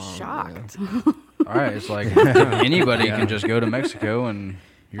 Everybody in the I'm mom, shocked. All right, it's like anybody Yeah. can just go to Mexico and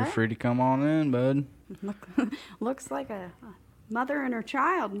you're Huh? free to come on in, bud. Looks like a mother and her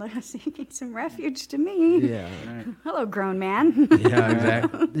child seeking some refuge to me. Yeah. Hello, grown man. Yeah,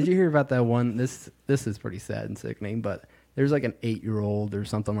 exactly. Did you hear about that one? This is pretty sad and sickening, but there's like an 8-year-old or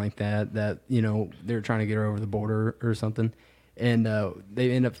something like that they're trying to get her over the border or something, and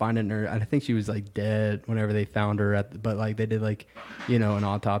they end up finding her. I think she was like dead whenever they found her but like they did like an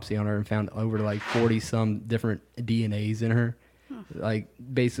autopsy on her and found over like 40 some different DNAs in her. Like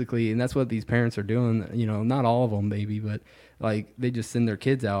basically, and that's what these parents are doing. Not all of them, maybe, but like they just send their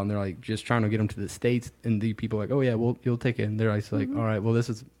kids out and they're like just trying to get them to the States, and the people are like, oh yeah, you'll take it. And they're like, all right, well this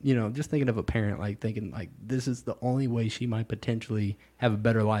is just thinking of a parent like thinking like this is the only way she might potentially have a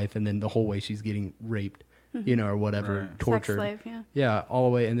better life, and then the whole way she's getting raped, or whatever, Right. tortured. Sex slave, yeah. Yeah, all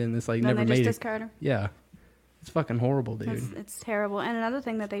the way, and then it's like Then never they just made it. discard her. Yeah, it's fucking horrible, dude. It's terrible. And another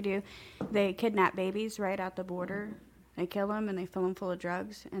thing that they do, they kidnap babies right at the border. They kill them and they fill them full of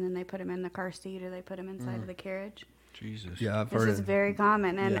drugs, and then they put them in the car seat or they put them inside of the carriage. Jesus. Yeah, I've This heard is of- very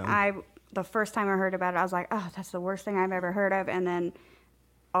common. And Yeah. the first time I heard about it, I was like, oh, that's the worst thing I've ever heard of. And then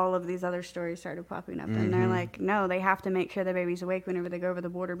all of these other stories started popping up. And they're like, no, they have to make sure the baby's awake whenever they go over the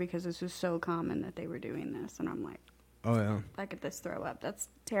border because this is so common that they were doing this. And I'm like, Oh yeah. I could just throw up. That's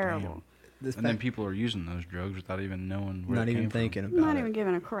terrible. This And then fact- people are using those drugs without even knowing where not it even came from. thinking about Not it. even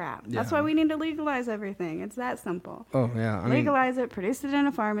giving a crap. That's Yeah. why we need to legalize everything. It's that simple. Oh yeah. I mean, Legalize it, produce it in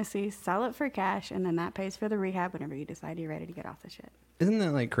a pharmacy, sell it for cash, and then that pays for the rehab whenever you decide you're ready to get off the shit. isn't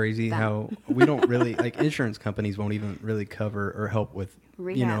that like crazy That- how we don't really like insurance companies won't even really cover or help with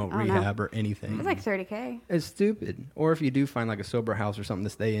Rehab. Oh, no. rehab or anything. It's like $30K. It's stupid. Or if you do find like a sober house or something to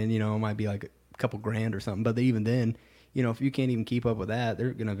stay in, it might be like a couple grand or something. But even then, you know, if you can't even keep up with that,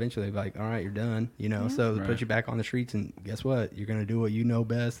 they're going to eventually be like, all right, you're done, you know, so they put you back on the streets, and guess what? You're going to do what you know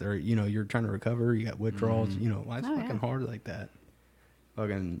best, or, you know, you're trying to recover, you got withdrawals, you know, life's fucking hard like that.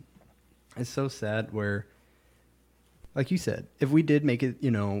 Fucking, it's so sad where, like you said, if we did make it,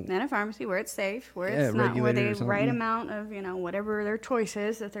 you know, in a pharmacy where it's safe, where it's not, where regulated the or right something. amount of, you know, whatever their choice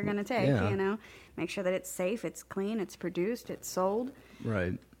is that they're going to take, you know, make sure that it's safe, it's clean, it's produced, it's sold.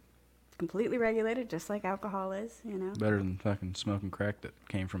 Right. Completely regulated, just like alcohol is, you know. Better than fucking smoking crack that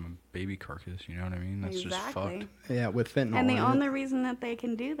came from a baby carcass, you know what I mean? That's just fucked. Yeah, with fentanyl. And the only reason that they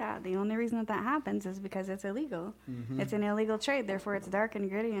can do that, the only reason that that happens is because it's illegal. It's an illegal trade, therefore it's dark and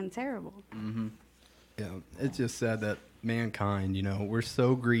gritty and terrible. Yeah, it's just sad that mankind, you know, we're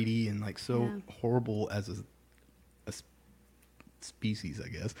so greedy and like so horrible as a species, I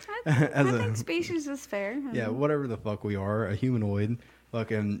guess. I think species is fair. Yeah, whatever the fuck we are, a humanoid.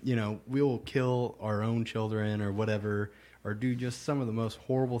 Fucking, you know, we'll kill our own children or whatever, or do just some of the most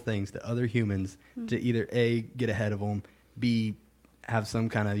horrible things to other humans to either A, get ahead of them, B, have some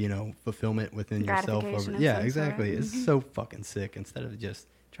kind of, you know, fulfillment within yourself. Yeah, exactly. It's so fucking sick. Instead of just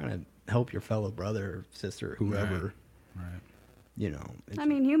trying to help your fellow brother or sister, whoever. Right. You know. I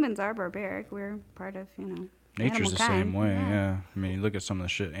mean, humans are barbaric. We're part of, you know, nature's the same way, yeah. I mean, you look at some of the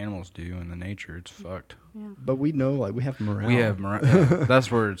shit animals do in the nature, it's fucked. Yeah. But we know, like, we have morale. We have morale. Yeah, that's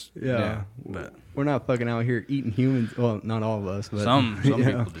where it's, but we're not fucking out here eating humans. Well, not all of us, but some people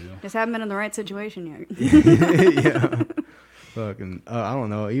do. Just haven't been in the right situation yet. Yeah. Fucking, I don't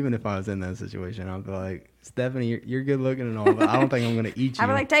know. Even if I was in that situation, I'd be like, Stephanie, you're good looking and all, but I don't think I'm gonna eat you. I'd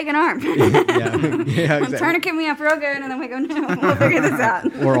be like, take an arm. Yeah, exactly. Tourniquet me up real good, and then we go, no, we'll figure this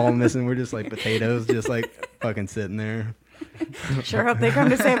out. We're all missing. We're just like potatoes, just like fucking sitting there. Sure hope they come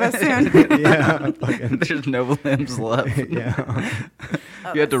to save us soon. Yeah, fucking. There's no limbs left. Yeah.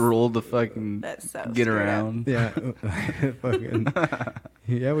 You had to roll the fucking so get around. Yeah. Fucking.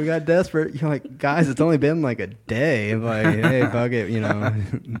 Yeah, we got desperate. You're like, guys, it's only been like a day. I'm like, hey, fuck it, you know.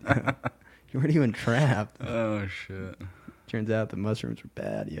 You weren't even trapped. Oh, shit. Turns out the mushrooms were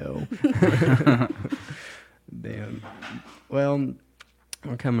bad, yo. Damn. Well,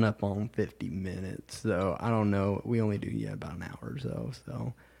 we're coming up on 50 minutes, so I don't know. We only do, about an hour or so.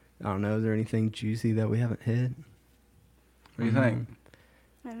 So, I don't know. Is there anything juicy that we haven't hit? What do you think?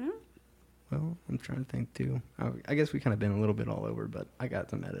 I don't know. Well, I'm trying to think, too. I guess we kind of been a little bit all over, but I got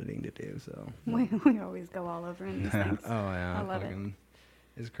some editing to do, so. We always go all over in these things. Oh, yeah. I love it.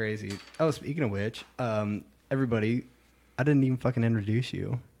 It's crazy. Oh, speaking of which, everybody, I didn't even fucking introduce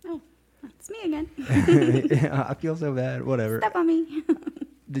you. Oh, it's me again. Yeah, I feel so bad. Whatever. Step on me.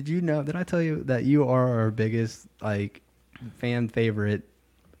 Did I tell you that you are our biggest, like, fan favorite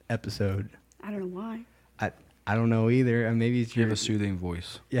episode? I don't know why. I don't know either. And maybe it's You your have a soothing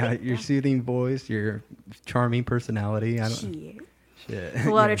voice. Yeah, your soothing voice, your charming personality. Shit.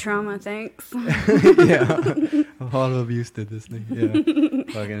 A lot of trauma, thanks. Yeah. A lot of abuse to this thing.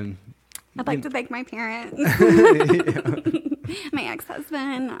 Yeah. Fucking. I'd like to thank my parents. My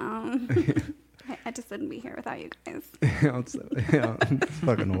ex-husband. I just wouldn't be here without you guys. It's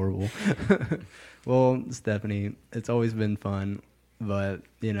fucking horrible. Well, Stephanie, it's always been fun, but,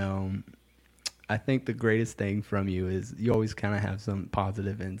 I think the greatest thing from you is you always kind of have some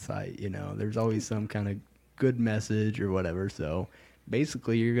positive insight, There's always some kind of good message or whatever, so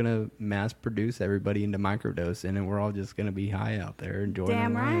basically you're going to mass produce everybody into microdosing, and we're all just going to be high out there enjoying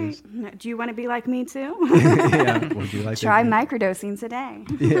Damn our lives. right. Do you want to be like me too? Yeah. Would you like Try microdosing today.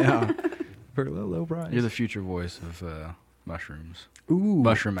 Yeah. For a little low price. You're the future voice of mushrooms. Ooh.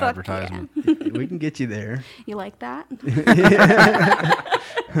 Mushroom Fuck advertisement. yeah. We can get you there. You like that?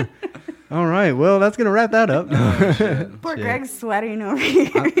 All right. Well, that's going to wrap that up. Poor Shit. Greg's sweating over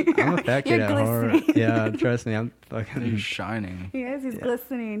here. I'm a fat kid You're at heart. glistening. Yeah, trust me. I'm fucking. You're shining. Yes, he's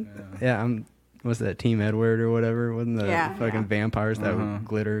glistening. Yeah, what's that, Team Edward or whatever? Wasn't the fucking vampires that would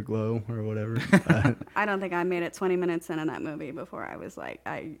glitter glow or whatever? I don't think I made it 20 minutes into that movie before I was like,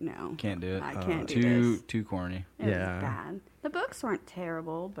 no. Can't do it. I can't do this. Too corny. It was bad. The books weren't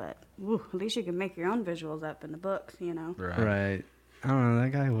terrible, but at least you can make your own visuals up in the books, Right. I don't know.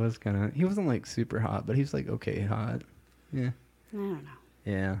 That guy was he wasn't like super hot, but he was like okay hot. Yeah. I don't know.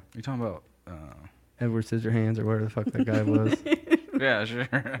 Yeah. You're talking about. Edward Scissorhands or whatever the fuck that guy was. Yeah, sure.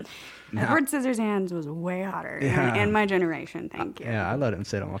 Edward Scissorhands was way hotter in my generation. Thank you. Yeah, I let him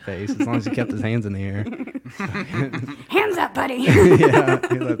sit on my face as long as he kept his hands in the air. Hands up, buddy. Yeah,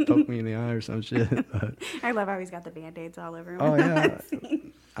 he like poke me in the eye or some shit. But. I love how he's got the Band-Aids all over him. Oh yeah,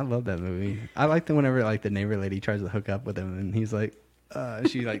 I love that movie. I like whenever like the neighbor lady tries to hook up with him and he's like,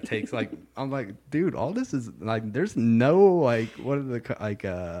 she like takes like, I'm like, dude, all this is like, there's no like, what are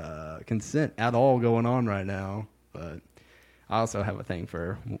the consent at all going on right now. But I also have a thing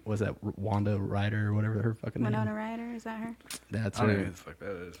for, was that Wanda Ryder or whatever her fucking name? Winona Ryder, is that her? That's I don't know her. who the fuck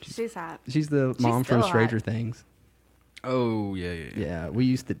that is. She's hot. She's the She's mom from still Stranger hot. Things. Oh, yeah. Yeah, we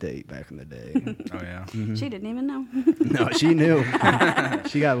used to date back in the day. Oh, yeah. She didn't even know. No, she knew.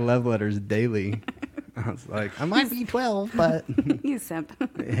 She got love letters daily. I was like, I might be 12, but You simp.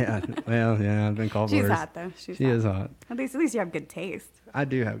 yeah. Well, yeah, I've been called She's worse. hot though. She is hot. At least you have good taste. I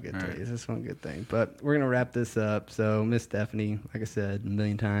do have good All right. taste. That's one good thing. But we're gonna wrap this up. So, Miss Stephanie, like I said a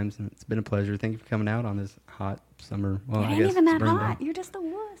million times, it's been a pleasure. Thank you for coming out on this hot summer. Well, It I ain't guess even that spring hot. day. You're just a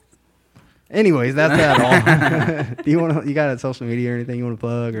wuss. Anyways, that's that all. Do you got a social media or anything you want to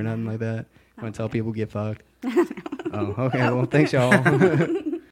plug or nothing like that? Want to tell people get fucked? Oh, okay. Well, thanks y'all.